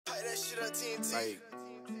Light that shit up, TNT. Like,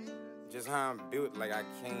 just how I'm built, like I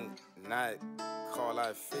can't not call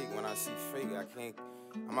out fake when I see fake.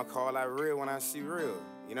 I'ma call out real when I see real.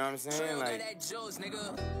 You know what I'm saying? Like,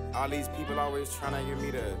 all these people always trying to get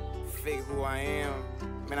me to fake who I am.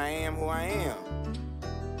 I mean, I am who I am.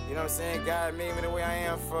 You know what I'm saying? God made me the way I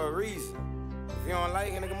am for a reason. If you don't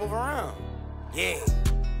like it, nigga, move around. Yeah.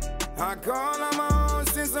 I call them on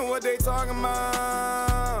sense of what they talking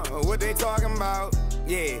about. What they talking about.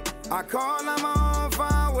 Yeah. I call them on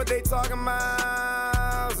fire. What they talking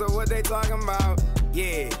about. So what they talking about.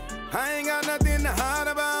 Yeah. I ain't got nothing to hide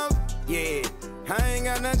about. Yeah. I ain't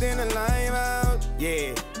got nothing to lie about.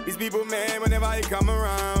 Yeah. These people mad whenever I come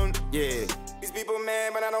around. Yeah. These people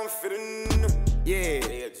mad when I don't fit in. Yeah.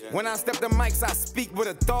 When I step the mics, I speak with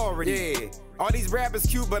authority. Yeah. All these rappers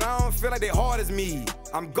cute, but I don't feel like they hard as me.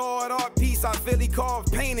 I'm God art piece, I feel he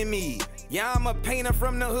carved pain in me. Yeah, I'm a painter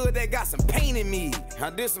from the hood that got some pain in me. I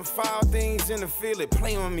did some foul things in the field that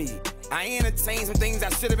play on me. I entertained some things I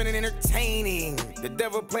should've been entertaining. The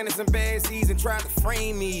devil planted some bad seeds and tried to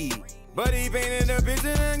frame me, but he painted a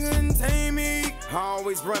picture that couldn't tame me. I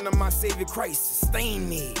always run to my Savior Christ, sustain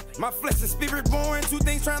me. My flesh and spirit born, two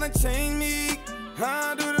things trying to change me.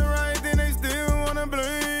 I do the right thing, they still wanna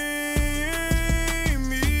blame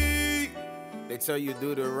me. They tell you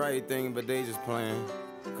do the right thing, but they just playing.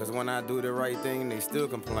 Cause when I do the right thing, they still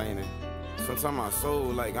complaining. Sometimes my soul,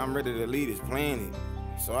 like I'm ready to leave this planet,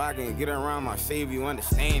 so I can get around my Savior, you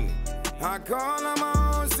understand me. I call them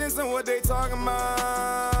on sense of what they talking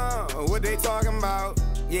about. What they talking about.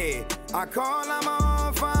 Yeah. I call them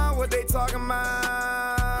on fire. What they talking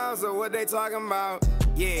about. So what they talking about.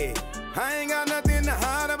 Yeah. I ain't got nothing to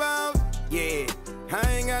hide about. Yeah. I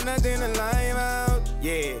ain't got nothing to lie about.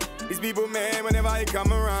 Yeah. These people mad whenever I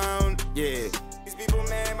come around. Yeah. These people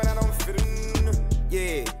mad when I don't fit in.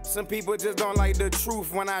 Yeah. Some people just don't like the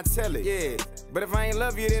truth when I tell it. Yeah. But if I ain't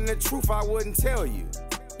love you, then the truth I wouldn't tell you.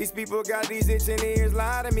 These people got these itching ears,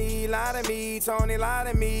 lie to me, Tony, lie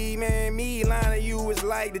to me, man, me lying to you is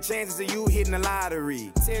like the chances of you hitting the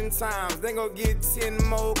lottery 10 times, then go get 10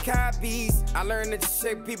 more copies. I learned to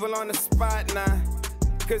check people on the spot now,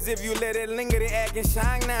 cause if you let it linger, they acting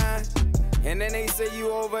shy now. And then they say you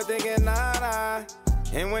overthinking, nah.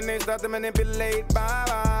 And when they start to manipulate,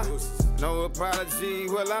 bye-bye. No apology,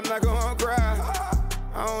 well, I'm not gonna cry.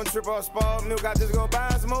 I don't trip off spoiled milk, I just go buy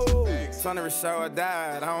some more. Son of a shower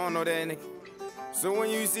died, I don't know that nigga. So when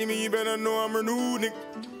you see me, you better know I'm renewed, nigga.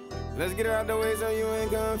 Let's get it out the way so you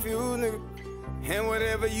ain't confused, nigga. And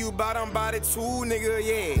whatever you bought, I'm bought it too, nigga,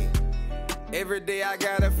 yeah. Every day I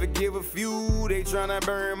gotta forgive a few, they tryna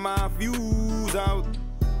burn my fuse out.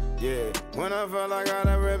 Yeah, when I felt I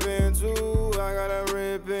gotta rip into,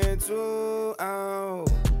 oh.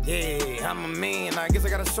 Yeah, I'm a man, I guess I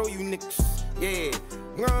gotta show you niggas. Yeah,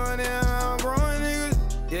 growing down, growing niggas.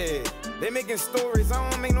 Yeah, they making stories, I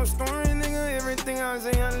don't make no story, nigga. Everything I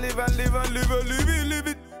say, I live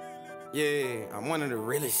it. Yeah, I'm one of the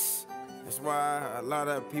realest. That's why a lot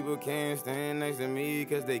of people can't stand next to me,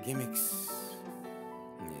 cause they gimmicks.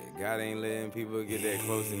 Yeah, God ain't letting people get that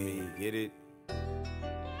close to me, get it?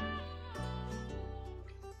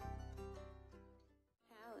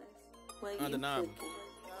 Undeniable.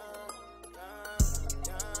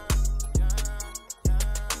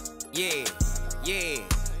 Yeah.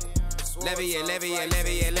 Levy.